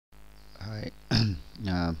है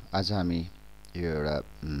आज हामी यो एउटा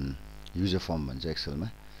युजर फर्म भन्छ एक्सेलमा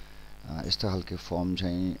यस्तो खालको फर्म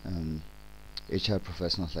चाहिँ एचआर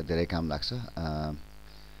प्रोफेसनल्सलाई धेरै काम लाग्छ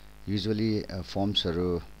युजुअली फर्म्सहरू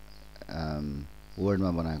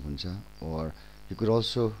वर्डमा बनाएको हुन्छ ओर you could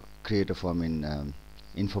also create a firm in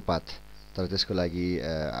इन्फोपाथ तर त्यसको लागि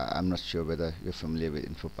आइ am not sure weather you familiar with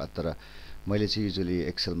इन्फोपाथ तर मैले चाहिँ युजुअली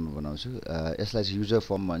एक्सेलमा बनाउँछु यसलाई चाहिँ युजर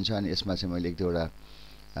फर्म भन्छ अनि यसमा चाहिँ मैले एक दुईवटा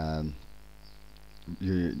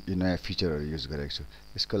यो नयाँ फिचरहरू युज गरेको छु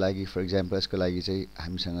यसको लागि फर इक्जाम्पल यसको लागि चाहिँ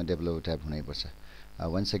हामीसँग डेभलपर ट्याब हुनैपर्छ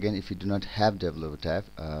once again if you do not have developer tab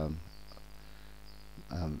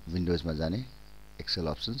विन्डोजमा जाने एक्सेल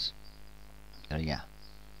अप्सन्स र यहाँ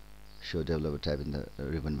so developer tab in the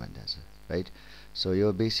ribbon भनिरहेको छ राइट सो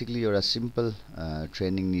यो बेसिकली एउटा सिम्पल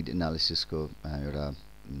ट्रेनिङ निड एनालिसिसको एउटा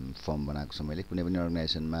फर्म बनाएको छु मैले कुनै पनि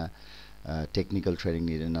अर्गनाइजेसनमा टेक्निकल ट्रेनिङ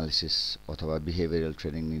निड एनालिसिस अथवा बिहेभियरल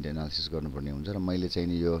ट्रेनिङ निड एनालिसिस गर्नुपर्ने हुन्छ र मैले चाहिँ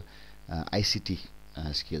नि यो ICT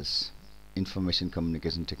skills information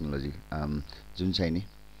communication technology जुन चाहिँ नि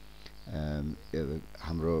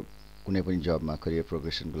हाम्रो कुनै पनि जबमा करियर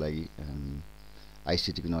प्रोग्रेसनको लागि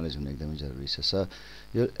आइसिटीको नलेज हुनु एकदमै जरुरी छ सो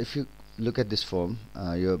यो if you look at this form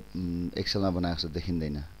यो एक्सेलमा बनाएको जस्तो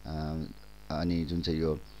देखिँदैन अनि जुन चाहिँ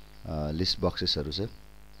यो लिस्ट बक्सेसहरू छ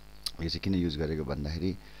यो चाहिँ किन युज गरेको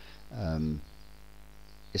भन्दाखेरि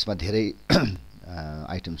यसमा धेरै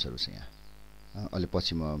आइटम्सहरू छ यहाँ अलि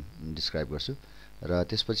पछि म डिस्क्राइब गर्छु र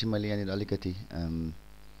त्यसपछि मैले यहाँनिर अलिकति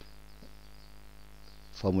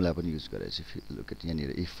फर्मुला पनि युज गरेको छु लुक एट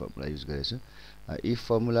यहाँनिर इफ फर्मुला युज गरेको छु if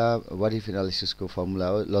formula what if एनालिसिसको formula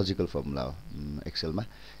हो लजिकल फर्मुला हो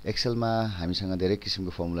एक्सेलमा हामीसँग धेरै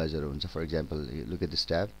किसिमको फर्मुलाजहरू हुन्छ for example look at this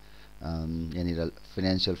tab यहाँनिर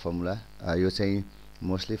फाइनेन्सियल फर्मुला यो चाहिँ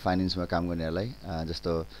मोस्टली फाइनेन्समा काम गर्नेहरूलाई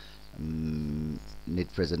जस्तो नेट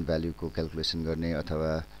प्रेजेन्ट भ्यालुको क्याल्कुलेसन गर्ने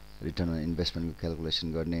अथवा रिटर्न अन इन्भेस्टमेन्टको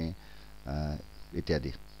क्याल्कुलेसन गर्ने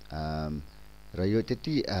इत्यादि र यो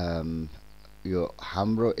त्यति यो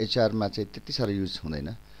हाम्रो एचआरमा चाहिँ त्यति साह्रो युज हुँदैन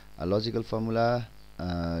लजिकल फर्मुला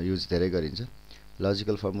युज धेरै गरिन्छ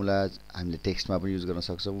लजिकल फर्मुला हामीले टेक्स्टमा पनि युज गर्न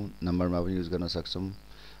सक्छौँ नम्बरमा पनि युज गर्न सक्छौँ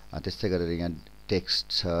त्यस्तै गरेर यहाँ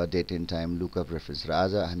टेक्स्ट छ date and time lookup reference र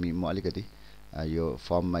आज म अलिकति यो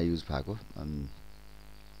फर्ममा युज भएको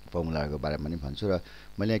फर्मुलाहरूको बारेमा पनि भन्छु र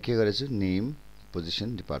मैले यहाँ के गरेछु नेम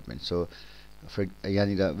पोजिसन डिपार्टमेन्ट सो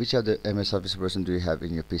यहाँनिर which of the MS office person do you have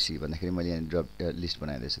in your पिसी भन्दाखेरि मैले यहाँ ड्रप लिस्ट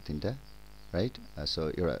बनाइदिएछु तिनवटा राइट सो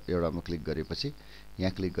एउटामा क्लिक गरेपछि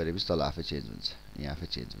यहाँ क्लिक गरेपछि तल आफै चेन्ज हुन्छ यहाँ आफै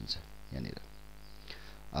चेन्ज हुन्छ यहाँनिर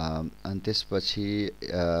अनि त्यसपछि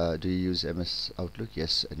do you use MS outlook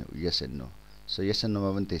yes and no so yes and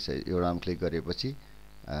नोमा पनि त्यही छ एउटामा क्लिक गरेपछि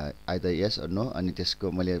आइदर यस अर नो अनि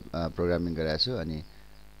त्यसको मैले प्रोग्रामिङ गराएको छु अनि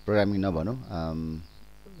प्रोग्रामिङ नभनौँ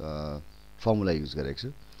फर्मुला युज गरेको छु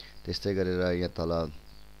त्यस्तै गरेर यहाँ तल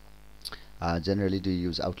generally do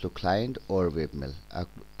use outlook client or webmail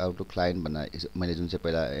outlook client भन्दा मैले जुन चाहिँ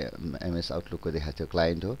पहिला एमएस आउटलुकको देखाएको थियो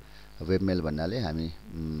क्लाइन्ट हो वेबमेल भन्नाले हामी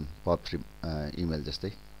पप3 इमेल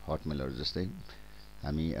जस्तै हटमेलहरू जस्तै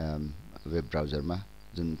हामी वेब ब्राउजरमा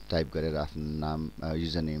जुन टाइप गरेर आफ्नो नाम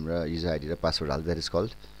युजर नेम र युजर आइडी र पासवर्ड हाल्दा is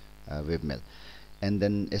called webmail and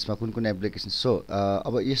then यसमा कुन कुन एप्लिकेसन सो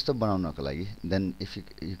अब यस्तो बनाउनको लागि then if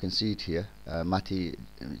you can see it here माथि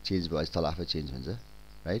चेन्ज भएपछि तल आफै चेन्ज हुन्छ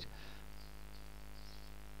राइट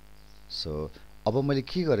सो अब मैले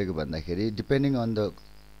के गरेको भन्दाखेरि डिपेन्डिङ अन द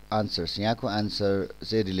आन्सर्स यहाँको आन्सर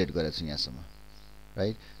चाहिँ रिलेट गरेको छु यहाँसम्म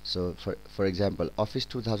right so for example office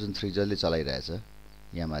 2003 जसले चलाइरहेछ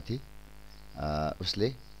यहाँ माथि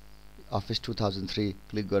उसले अफिस 2003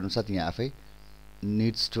 क्लिक गर्नुसाथ यहाँ आफै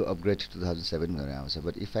needs to upgrade to 2007 भनेर आउँछ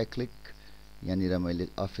बट इफ आई क्लिक यहाँनिर मैले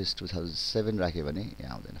अफिस 2007 राखेँ भने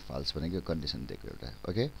यहाँ आउँदैन फाल्स भनेको कन्डिसन दिएको एउटा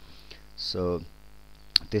ओके सो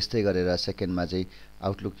त्यस्तै गरेर सेकेन्डमा चाहिँ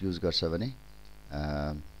आउटलुक युज गर्छ भने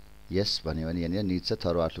यस भन्यो भने यहाँनिर निड छ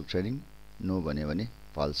थरो आउटलुक ट्रेनिङ नो भन्यो भने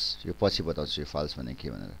फाल्स यो पछि बताउँछु यो फाल्स भने के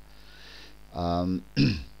भनेर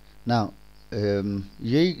नाउ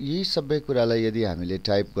यही सबै कुरालाई यदि हामीले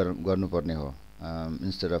टाइप गर्नुपर्ने हो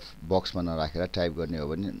इन्स्टेड अफ बक्समा नराखेर टाइप गर्ने हो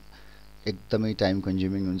भने एकदमै टाइम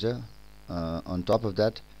कन्ज्युमिङ हुन्छ on top of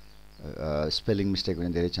that spelling mistake हुने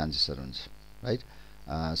धेरै चान्सेसहरू हुन्छ राइट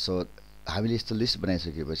सो हामीले यस्तो लिस्ट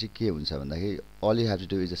बनाइसकेपछि के हुन्छ भन्दाखेरि all you have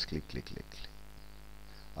to do is just click click click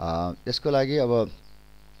यसको लागि अब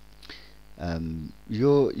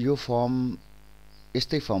यो फर्म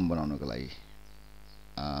यस्तै फर्म बनाउनको लागि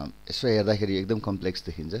यसो हेर्दाखेरि एकदम कम्प्लेक्स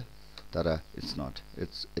देखिन्छ तर it's not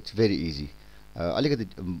it's very easy अलिकति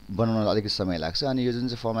बनाउन अलिकति समय लाग्छ अनि यो जुन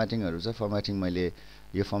चाहिँ फर्मेटिङहरू छ फर्मेटिङ मैले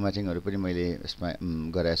यो फर्मेटिङहरू पनि मैले यसमा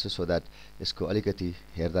गराएको छु सो द्याट यसको अलिकति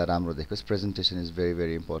हेर्दा राम्रो देखोस् presentation is very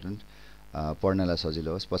very important पढ्नलाई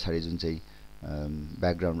सजिलो होस्। पछाडि जुन चाहिँ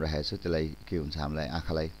ब्याकग्राउन्ड राखेको छु त्यसलाई के हुन्छ हामीलाई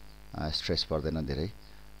आँखालाई स्ट्रेस पर्दैन धेरै।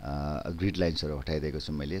 ग्रिड लाइन्सहरू हटाइदिएको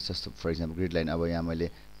छु मैले। जस्तो फर इक्जाम्पल ग्रिड लाइन, अब यहाँ मैले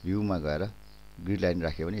भ्यूमा गएर ग्रिड लाइन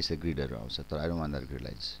राखेँ भने यसरी ग्रिडहरू आउँछ, तर I don't want that grid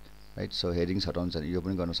lines, right. So हेडिङ्स हटाउनु छ यो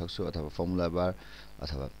पनि गर्न सक्छु, अथवा फर्मुला बार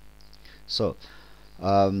अथवा सो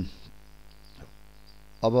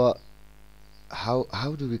अब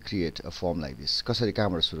how do we create a firm like this, कसरी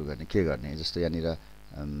कहाँबाट सुरु गर्ने, के गर्ने। जस्तो यहाँनिर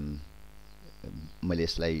मैले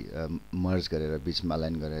यसलाई मर्ज गरेर बिचमा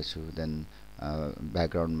लाइन गरेको छु, देन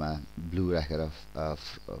ब्याकग्राउन्डमा ब्लू राखेर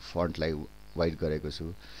फन्टलाई वाइट गरेको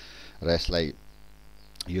छु, र यसलाई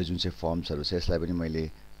यो जुन चाहिँ फर्म्सहरू छ यसलाई पनि मैले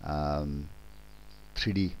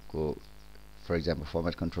 3D को फर इक्जाम्पल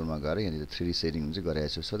फर्मेट कन्ट्रोलमा गएर यहाँनिर 3D सेडिङ चाहिँ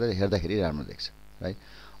गरेको छु, सो द्याट हेर्दाखेरि राम्रो देख्छ, राइट।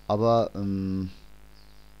 अब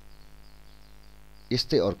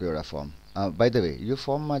यस्तै अर्को एउटा फर्म, बाइ द वे यो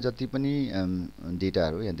फर्ममा जति पनि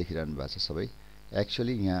डेटाहरू यहाँ देखिरहनु भएको छ सबै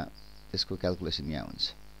एक्चुअली यहाँ यसको क्यालकुलेसन यहाँ हुन्छ।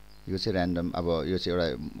 यो चाहिँ ऱ्यान्डम, अब यो चाहिँ एउटा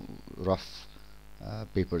रफ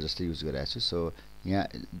पेपर जस्तै युज गरिरहेको छु। सो यहाँ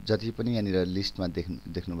जति पनि यहाँनिर लिस्टमा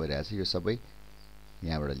देख्नु भइरहेको छ यो सबै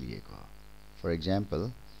यहाँबाट लिएको हो। फर इक्जाम्पल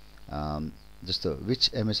जस्तो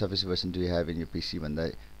which MS office version do you have in यो पिसी भन्दा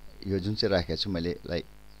यो जुन चाहिँ राखेको छु मैले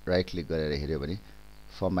राइट क्लिक गरेर हेऱ्यो भने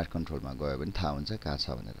फर्मेट कन्ट्रोलमा गयो भने थाहा हुन्छ कहाँ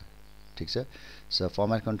छ भनेर, ठिक छ। सो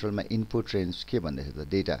फर्मेट कन्ट्रोलमा इनपुट रेन्ज के भन्दैछ त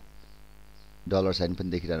डेटा डलर साइन पनि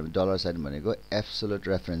देखिरहनु। डलर साइन भनेको एब्सोल्युट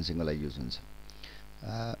रेफरेन्सिङको लागि युज हुन्छ।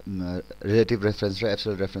 रिलेटिभ रेफरेन्स र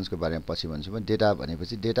एब्सोल्युट रेफरेन्सको बारेमा पछि भन्छु म। डेटा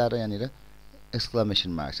भनेपछि डेटा र यहाँनिर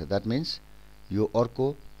एक्सक्लामेसन मार्क छ, द्याट मिन्स यो अर्को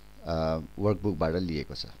वर्कबुकबाट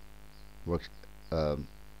लिएको छ।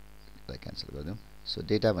 वर्कलाई क्यान्सल गरिदिउँ। सो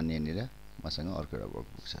डेटा भन्ने यहाँनिर मसँग अर्को एउटा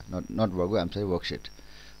वर्कबुक छ, not workbook, I'm sorry worksheet.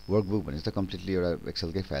 Workbook भने त कम्प्लिटली एउटा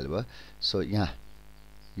एक्सेलकै फाइल भयो। सो यहाँ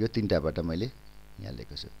यो तीनटाबाट मैले यहाँ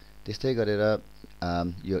लिएको छु। त्यस्तै गरेर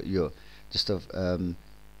यो जस्तो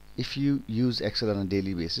if you use Excel on a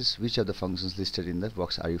daily basis which of the functions listed in the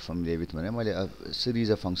box are you familiar with भने मैले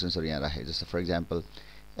सिरिज अफ फङ्सन्सहरू यहाँ राखेँ। जस्तो for example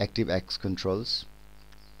active x controls,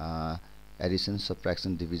 Edison,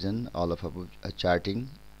 subtraction, division, all of चार्टिङ,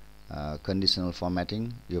 conditional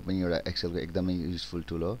formatting, यो पनि एउटा एक्सेलको एकदमै useful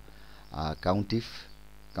tool हो। Count if,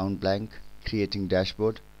 count blank, creating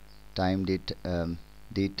dashboard, time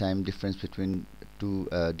date time difference between two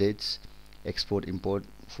dates, export import,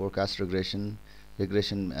 forecast,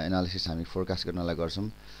 regression analysis हामी forecast गर्नलाई गर्छौँ।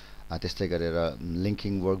 त्यस्तै गरेर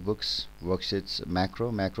लिङ्किङ वर्कबुक्स, वर्कसिट्स,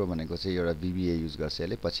 म्याक्रो भनेको चाहिँ एउटा बिबिए युज गर्छ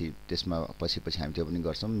यसले, त्यसमा पछि हामी त्यो पनि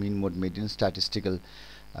गर्छौँ। मिन मोड, मेडियन, स्ट्याटिस्टिकल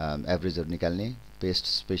एभरेजहरू निकाल्ने, paste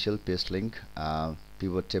special, paste link,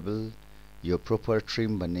 pivot table, यो प्रोपर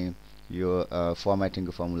ट्रिम भन्ने यो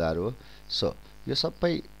फर्मेटिङको फर्मुलाहरू हो। सो यो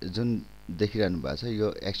सबै जुन देखिरहनु भएको छ यो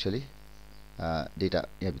एक्चुअली डेटा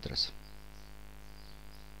यहाँभित्र छ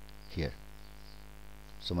हियर।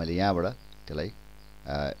 सो मैले यहाँबाट त्यसलाई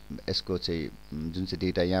यसको चाहिँ जुन चाहिँ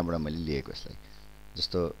डेटा यहाँबाट मैले लिएको यसलाई,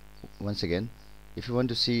 जस्तो once again if you want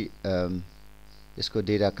to see यसको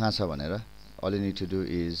डेटा कहाँ छ भनेर all you need to do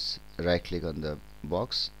is right click on the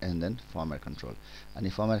box and then format control। अनि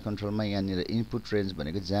format control मा यहाँनिर इनपुट रेन्ज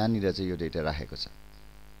भनेको जहाँनिर चाहिँ यो डेटा राखेको छ।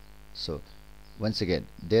 सो वन्स अगेन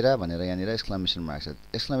डेटा भनेर यहाँनिर एक्सक्लामेसन मार्क छ।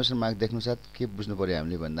 एक्सक्लामेसन मार्क देख्नुसाथ के बुझ्नु पर्यो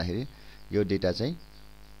हामीले भन्दाखेरि यो डेटा चाहिँ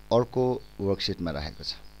अर्को वर्कसिटमा राखेको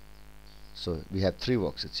छ। सो वी हेभ 3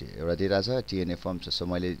 वर्कसिट्स, एउटा डेटा छ, टिएनए फर्म छ। सो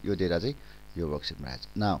मैले यो डेटा चाहिँ यो वर्कसिटमा राखेको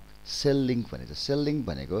छु। नाउ सेल लिङ्क भनेको, सेल लिङ्क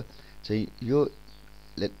भनेको चाहिँ यो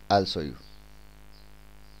I'll show you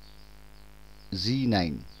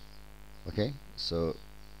Z9, okay, so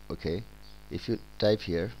okay, if you type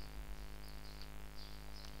here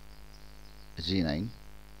G9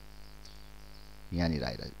 यहाँनिर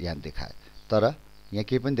आएर यहाँ देखायो, तर यहाँ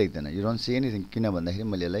केही पनि देख्दैन, यु डोन्ट सी एनिथिङ। किन भन्दाखेरि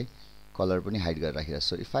मैले यसलाई कलर पनि हाइड गरेर राखिरहेको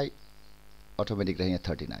छु। इफ आई अटोमेटिक राखेँ यहाँ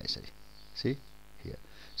 13 आयो यसरी, सी हियर।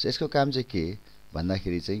 सो यसको काम चाहिँ के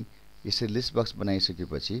भन्दाखेरि चाहिँ यसरी लिस्ट बक्स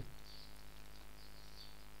बनाइसकेपछि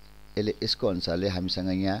यसले यसको अनुसारले हामीसँग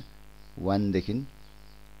यहाँ 1 देखि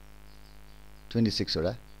 26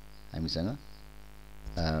 वटा हामीसँग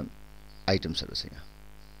आइटम्सहरू छ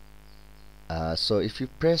यहाँ। सो इफ यु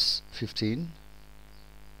प्रेस 15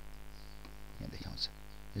 यहाँ देखाउँछ।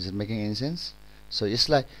 Is it making any sense? So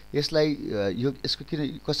यसलाई यसको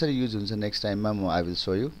किन कसरी युज हुन्छ नेक्स्ट टाइममा म आई विल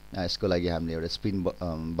सो यु। यसको लागि हामीले एउटा स्पिन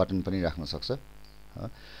बटन पनि राख्न सक्छ।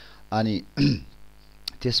 अनि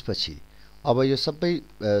त्यसपछि अब यो सबै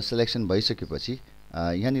सिलेक्सन भइसकेपछि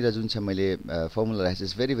यहाँनिर जुन चाहिँ मैले फर्मुला राखेको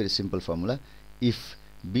छु, very simple formula, if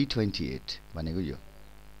B28 भनेको यो,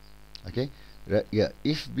 ओके। र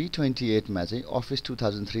इफ B28 मा चाहिँ अफिस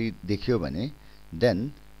 2003 देखियो भने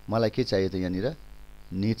देन मलाई के चाहियो त यहाँनिर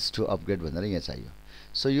needs to upgrade भनेर यहाँ चाहियो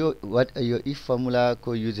सो यो if फर्मुला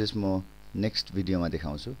को युजेस म नेक्स्ट भिडियोमा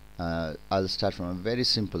देखाउँछु I'll start from a very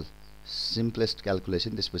simplest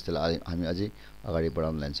calculation त्यसपछि त्यसलाई हामी अझै अगाडि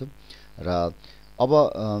बढाउन लान्छौँ र अब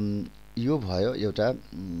यो भयो एउटा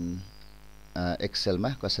एक्सेलमा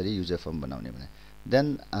कसरी युजर फर्म बनाउने भने देन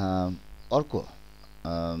अर्को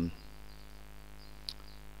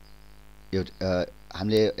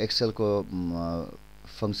हामीले एक्सेलको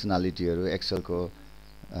फङ्सनालिटीहरु एक्सेलको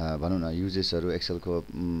भनौं न युजेसहरु एक्सेलको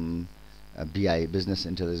BI बिजनेस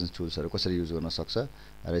इन्टेलिजेन्स टुल्सहरु कसरी युज गर्न सक्छ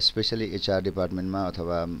र स्पेशली HR डिपार्टमेन्टमा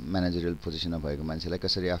अथवा म्यानेजरियल पोजिसनमा भएको मान्छेलाई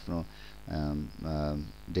कसरी आफ्नो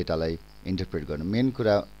डेटालाई इन्टरप्रेट गर्नु मेन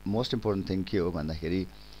कुरा मोस्ट इम्पोर्टेन्ट थिङ के हो भन्दाखेरि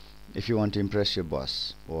if you want to impress your boss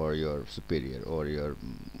or your superior or your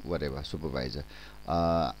whatever supervisor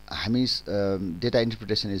हामी data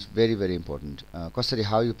interpretation is very important कसरी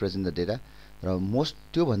how you present the data र मोस्ट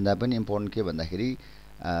त्यो भन्दा पनि इम्पोर्टेन्ट के भन्दाखेरि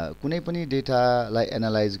कुनै पनि डेटालाई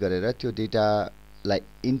एनालाइज गरेर त्यो डेटालाई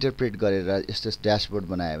इन्टरप्रेट गरेर यस्तो ड्याशबोर्ड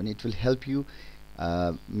बनायो भने it will help you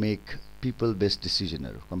make people based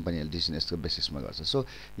डिसिजनहरु कम्पनीले डिसिजन यसको बेसिसमा गर्छ सो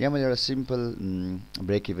यहाँ मैले एउटा सिम्पल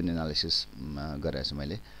ब्रेक इभन एनालिसिस गरेको छु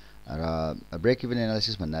मैले र ब्रेक इभन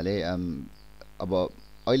एनालिसिस भन्नाले अब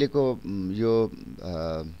अहिलेको यो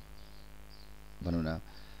भनौं न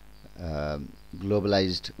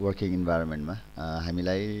ग्लोबलाइज्ड वर्किङ इन्भाइरोमेन्टमा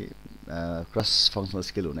हामीलाई क्रस फंक्सनल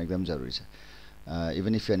स्किल हुन एकदम जरुरी छ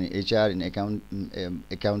even if you are in HR in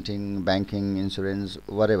accounting banking insurance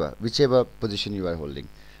whatever whichever position you are holding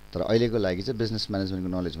तर अहिलेको लागि चाहिँ बिजनेस म्यानेजमेन्टको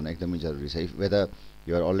नलेज हुन एकदमै जरुरी छ whether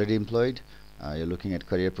you are already employed you're looking at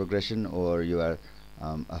career progression or you are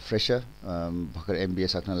a fresher भर्खर MBA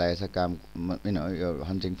सक्न लागेको छ काम you know you're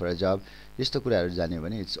hunting for a job यस्तो कुराहरु जान्यो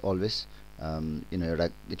भने it's always you know एउटा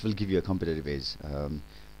it will give you a competitive edge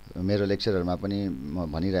मेरो लेक्चरहरुमा पनि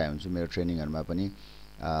म भनिरहेको हुन्छु मेरो ट्रेनिङहरुमा पनि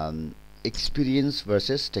experience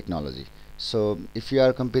versus technology so if you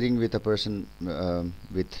are comparing with a person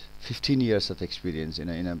with 15 years of experience in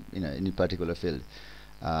a particular field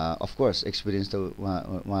of course experience त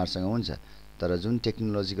उहाँहरुसँग हुन्छ तर जुन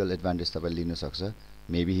टेक्नोलोजिकल एडभान्टेज तपाईले लिन सक्छ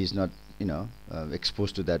maybe he is not you know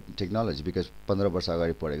exposed to that technology because 15 वर्ष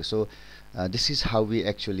अगाडि पढेको so this is how we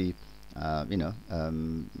actually you know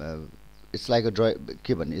it's like a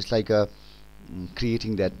के भन्ने it's like a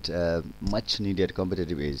creating that much needed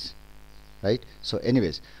competitive edge right so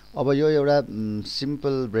anyways अब यो एउटा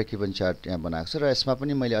simple brake even chart यहाँ बनाएको छु र यसमा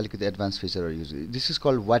पनि मैले अलिकति advance फिचरहरु use this is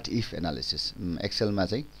called what if analysis एक्सेलमा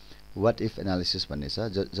चाहिँ व्हाट इफ एनालिसिस भन्ने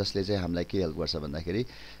छ जसले चाहिँ हामीलाई के हेल्प गर्छ भन्दाखेरि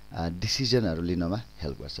डिसिजनहरु लिनमा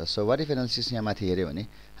हेल्प गर्छ सो व्हाट इफ एनालिसिस यहाँ माथि हेर्यो भने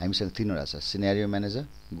हामीसँग तीनवटा छ सिनेरियो म्यानेजर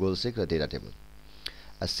गोल सेक र data table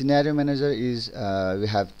scenario manager is we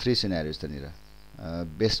have 3 scenarios तनिर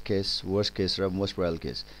best case worst case र मोस्ट प्रोबेबल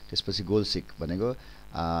केस त्यसपछि गोल सेक भनेको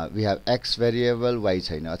we have x variable y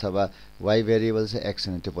छैन अथवा y variable चाहिँ x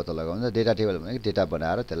छैन त्यो पत्ता लगाउन डेटा टेबल भनेको डेटा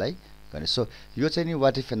बनाएर त्यसलाई गर्ने सो यो चाहिँ नि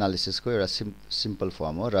व्हाट इफ एनालिसिस को एउटा सिम्पल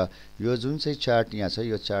फर्म हो र यो जुन चाहिँ चार्ट यहाँ छ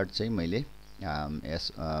यो चार्ट चाहिँ मैले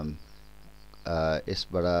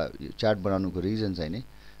यसबाट चार्ट बनाउनुको रिजन चाहिँ नि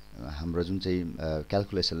हाम्रो जुन चाहिँ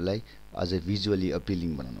क्याल्कुलेसनलाई अझै भिजुअली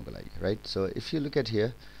अपीलिङ बनाउनको लागि right so if you look at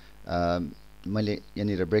here मैले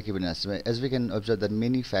यहाँनिर brake even एनालिसिसमा as we can observe that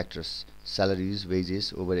many factors salaries wages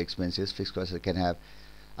over expenses fixed costs can have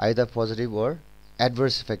either positive or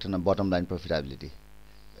adverse effect on a bottom line profitability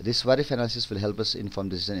this what if analysis will help us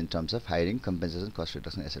inform decision in terms of hiring compensation cost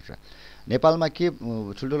reduction etc नेपालमा के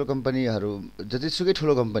ठुलठुलो कम्पनीहरु जतिसुकै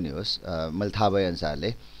ठुलो company होस् मैले थाहा भए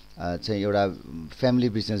अनुसारले चाहिँ एउटा फ्यामिली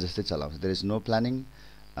बिजनेस जस्तै चलाउँछ there is no planning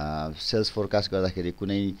sales forecast गर्दाखेरि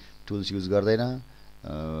कुनै टुल्स युज गर्दैन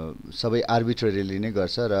सबै आर्बिट्रेरीली नै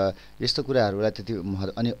गर्छ र यस्तो कुराहरुलाई त्यति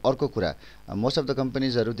अनि अर्को कुरा most of the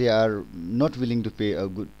कम्पनीजहरु they are not willing to pay a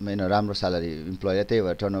good हैन राम्रो स्यालेरी इम्प्लोइ त्यही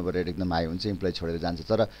भएर टर्नओभर रेट एकदम हाई हुन्छ इम्प्लोइ छोडेर जान्छ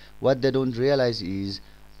तर what they don't realise is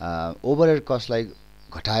overhead कस्टलाई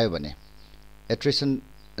घटायो भने एट्रिसन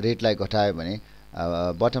रेटलाई घटायो भने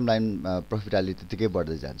बटम लाइन प्रफिटेबिलिटी त्यतिकै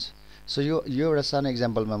बढ्दै जान्छ सो यो एउटा सानो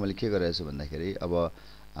एक्जाम्पलमा मैले के गरेको छु भन्दाखेरि अब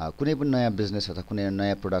कुनै पनि नयाँ बिजनेस अथवा कुनै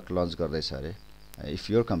नयाँ प्रोडक्ट लन्च गर्दैछ अरे if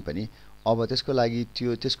your company अब त्यसको लागि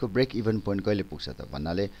त्यसको ब्रेक इभन पोइन्ट कहिले पुग्छ त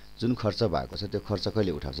भन्नाले जुन खर्च भएको छ त्यो खर्च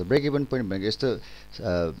कहिले उठाउँछ ब्रेक इभन पोइन्ट भनेको यस्तो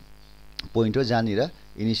पोइन्ट हो जहाँनिर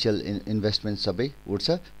इनिशियल इन्भेस्टमेन्ट सबै उठ्छ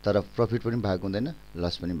तर प्रफिट पनि भएको हुँदैन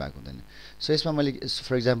लस पनि भएको हुँदैन सो यसमा मैले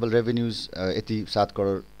फर एक्जाम्पल रेभेन्युज यति 7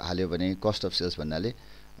 करोड हाल्यो भने कस्ट अफ सेल्स भन्नाले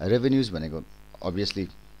रेभेन्युज भनेको अभियसली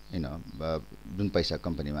जुन पैसा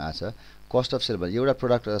कम्पनीमा आछ कस्ट अफ सेल भने एउटा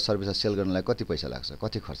प्रोडक्ट र सर्भिस सेल गर्नलाई कति पैसा लाग्छ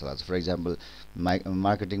कति खर्च लाग्छ फर एक्जाम्पल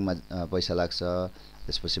मार्केटिङमा पैसा लाग्छ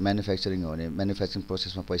त्यसपछि म्यानुफ्याक्चरिङ हो भने म्यानुफ्याक्चरिङ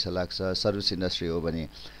प्रोसेसमा पैसा लाग्छ सर्भिस इन्डस्ट्री हो भने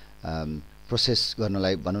प्रोसेस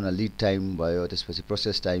गर्नलाई भनौँ न लिड टाइम भयो त्यसपछि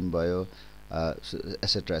प्रोसेस टाइम भयो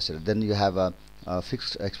etcetera etcetera then you have a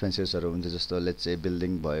fixed एक्सपेन्सेसहरू हुन्छ जस्तो लेट्स से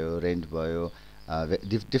बिल्डिङ भयो रेन्ट भयो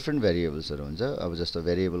डिफ्रेन्ट भेरिएबल्सहरू हुन्छ अब जस्तो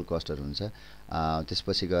भेरिएबल कस्टहरू हुन्छ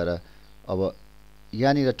त्यसपछि गएर अब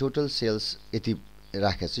यहाँनिर टोटल सेल्स यति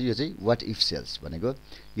राखेको छु यो चाहिँ वाट इफ सेल्स भनेको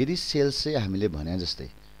यदि सेल्स चाहिँ हामीले भने जस्तै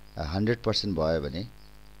 100% भयो भने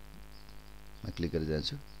म क्लिक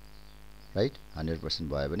गरिदिन्छु राइट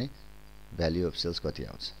 100% भयो भने भ्याल्यु अफ सेल्स कति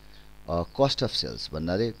आउँछ कस्ट अफ सेल्स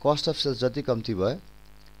भन्नाले कस्ट अफ सेल्स जति कम्ती भयो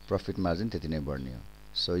प्रफिट मार्जिन त्यति नै बढ्ने हो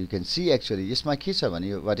so you can C actually यसमा के छ भने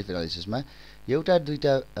यो वाट इफ एनालिसिसमा एउटा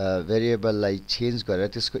दुईटा भेरिएबललाई चेन्ज गरेर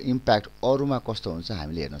त्यसको इम्प्याक्ट अरूमा कस्तो हुन्छ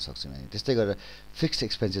हामीले हेर्न सक्छौँ भने त्यस्तै गरेर फिक्स्ड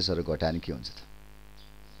एक्सपेन्सेसहरू घटायो भने के हुन्छ त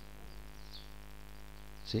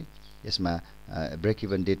सी यसमा ब्रेक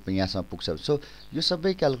इभन डेटमा यहाँसम्म पुग्छ सो यो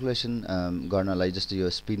सबै क्याल्कुलेसन गर्नलाई जस्तो यो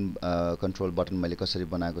स्पिन कन्ट्रोल बटन मैले कसरी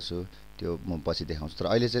बनाएको छु त्यो म पछि देखाउँछु तर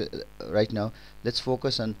अहिले चाहिँ right now let's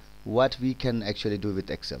focus on what we can actually do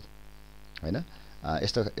with Excel हैन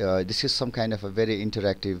यस्तो this is some kind of a very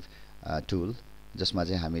interactive tool जसमा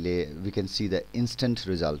चाहिँ हामीले we can see the instant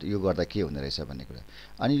result यो गर्दा के हुने रहेछ भन्ने कुरा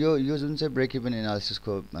अनि यो जुन चाहिँ ब्रेक इभन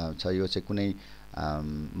एनालिसिसको छ यो चाहिँ कुनै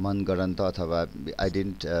मनगढन्त अथवा I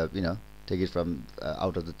didn't take it from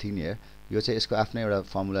out of the thin here यो चाहिँ यसको आफ्नै एउटा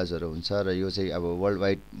फर्मुलाजहरू हुन्छ र यो चाहिँ अब वर्ल्ड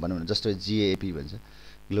वाइड भनौँ न जस्तो जिएएपी भन्छ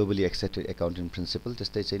ग्लोबली एक्सेप्टेड एकाउन्टिङ प्रिन्सिपल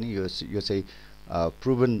त्यस्तै चाहिँ नि यो चाहिँ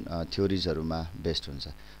प्रुभन थ्योरिजहरूमा बेस्ड हुन्छ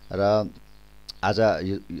र आज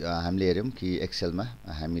हामीले हेऱ्यौँ कि एक्सेलमा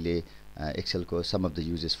हामीले एक्सेलको some of the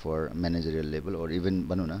uses for managerial level or even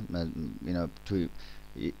भनौँ न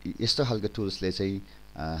यस्तो खालको टुल्सले चाहिँ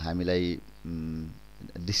हामीलाई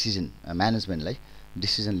डिसिजन म्यानेजमेन्टलाई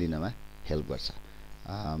डिसिजन लिनमा हेल्प गर्छ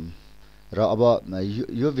र अब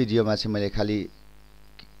यो भिडियोमा चाहिँ मैले खालि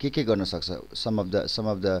के गर्न सक्छ some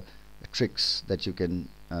of the tricks that you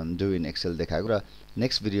can do in Excel देखाएको र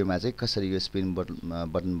नेक्स्ट भिडियोमा चाहिँ कसरी यो स्पिन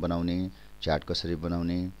बटन बनाउने चार्ट कसरी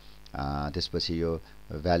बनाउने त्यसपछि यो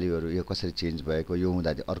भ्यालुहरू यो कसरी चेन्ज भएको यो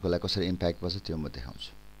हुँदा अर्कोलाई कसरी इम्प्याक्ट पर्छ त्यो म देखाउँछु